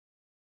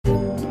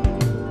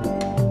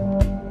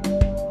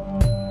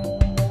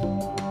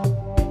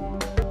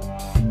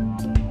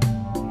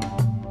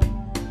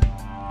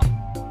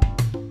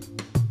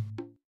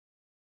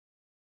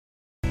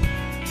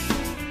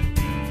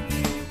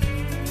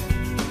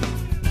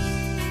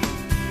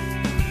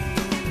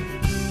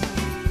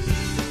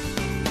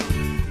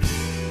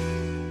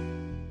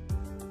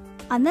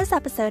On this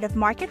episode of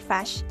Market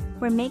Fresh,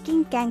 we're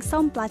making Gaeng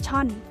som pla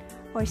chon,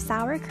 or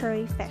sour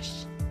curry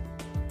fish.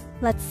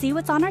 Let's see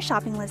what's on our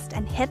shopping list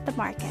and hit the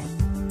market.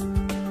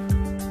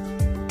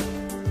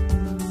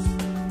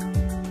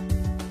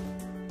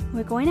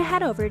 We're going to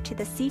head over to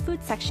the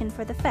seafood section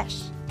for the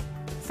fish.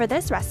 For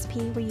this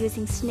recipe, we're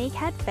using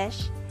snakehead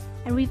fish,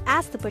 and we've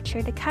asked the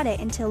butcher to cut it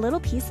into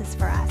little pieces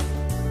for us.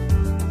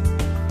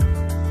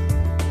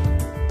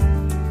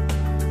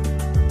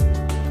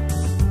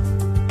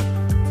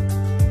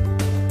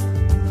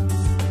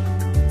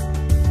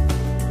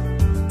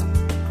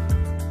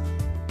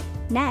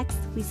 Next,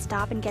 we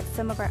stop and get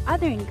some of our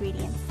other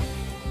ingredients.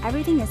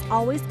 Everything is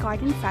always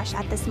garden fresh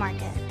at this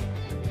market.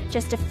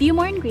 Just a few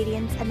more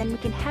ingredients and then we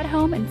can head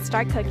home and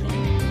start cooking.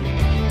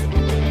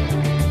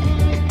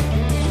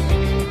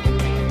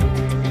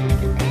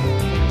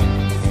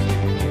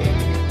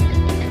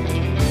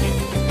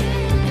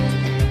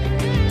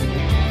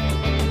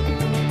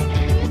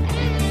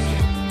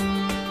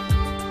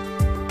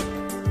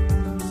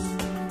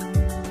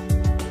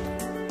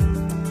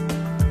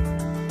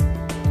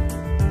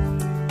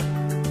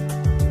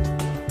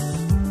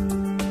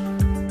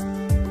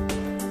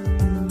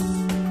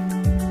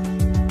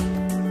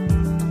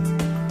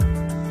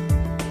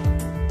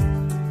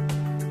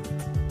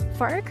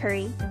 For our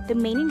curry, the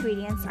main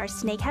ingredients are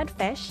snakehead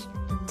fish,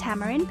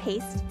 tamarind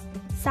paste,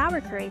 sour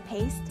curry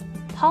paste,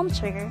 palm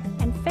sugar,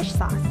 and fish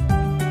sauce.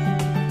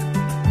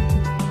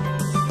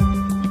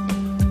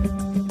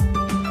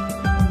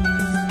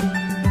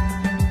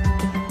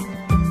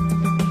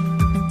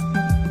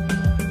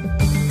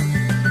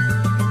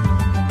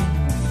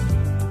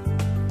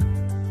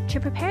 To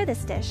prepare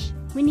this dish,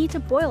 we need to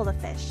boil the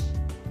fish.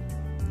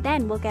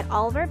 Then we'll get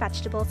all of our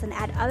vegetables and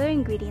add other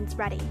ingredients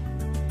ready.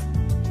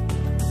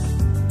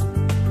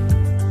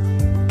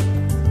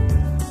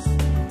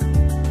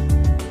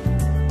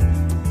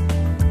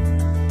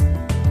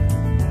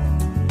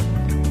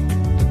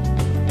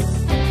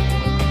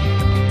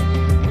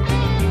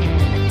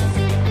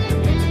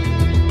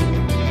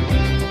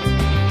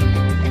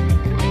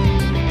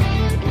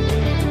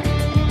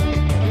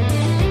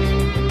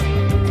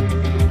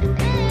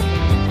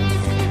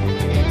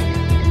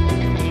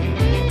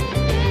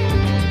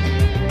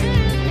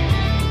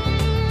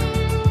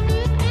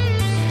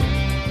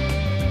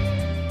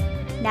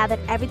 Now that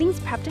everything's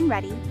prepped and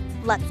ready,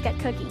 let's get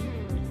cooking.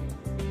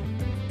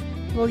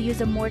 We'll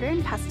use a mortar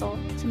and pestle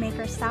to make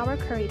our sour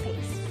curry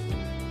paste.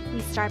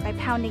 We start by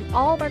pounding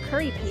all of our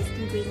curry paste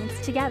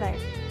ingredients together.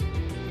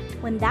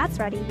 When that's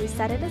ready, we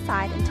set it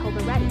aside until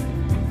we're ready.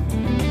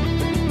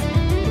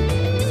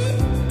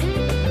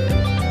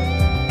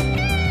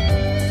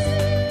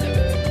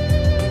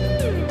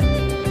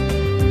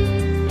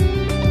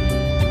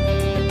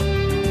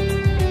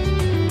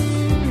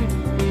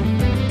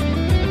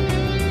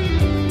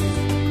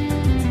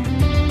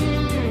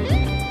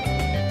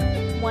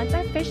 Once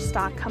our fish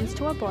stock comes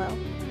to a boil,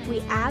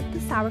 we add the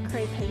sour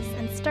curry paste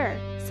and stir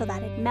so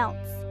that it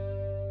melts.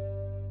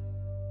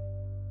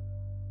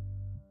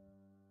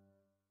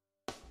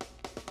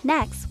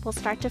 Next, we'll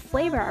start to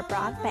flavor our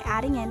broth by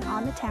adding in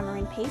on the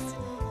tamarind paste,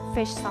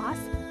 fish sauce,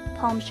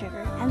 palm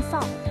sugar, and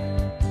salt.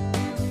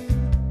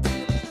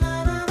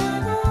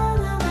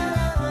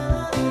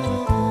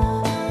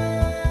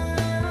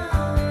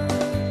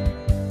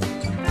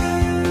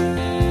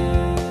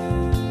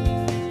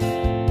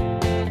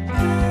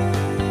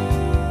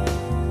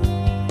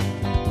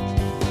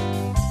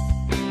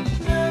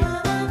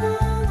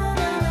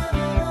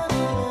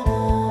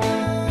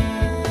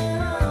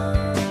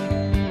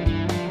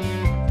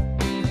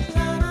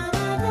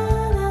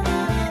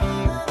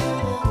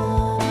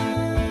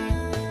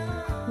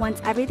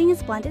 Once everything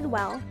is blended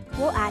well,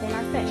 we'll add in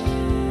our fish.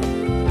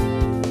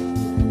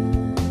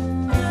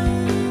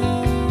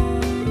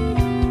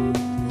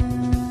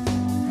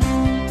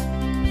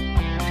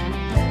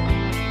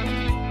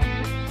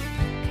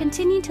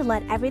 Continue to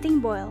let everything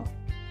boil.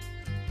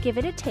 Give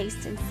it a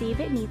taste and see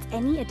if it needs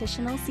any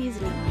additional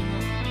seasoning.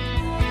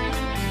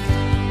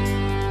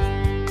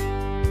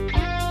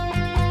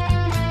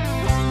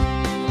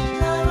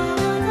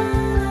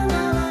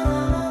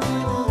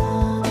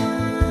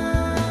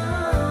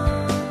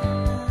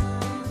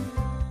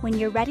 When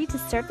you're ready to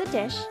serve the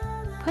dish,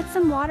 put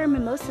some water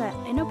mimosa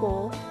in a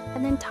bowl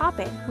and then top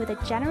it with a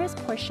generous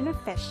portion of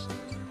fish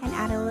and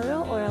add a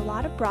little or a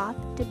lot of broth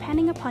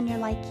depending upon your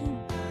liking.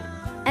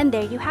 And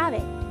there you have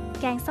it,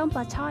 Gaeng som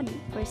pla chon,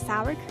 or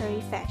sour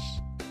curry fish.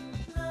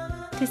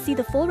 To see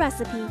the full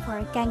recipe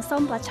for Gaeng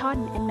som pla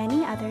chon and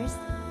many others,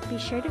 be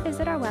sure to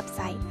visit our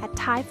website at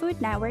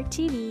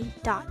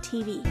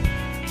thaifoodnetworktv.tv.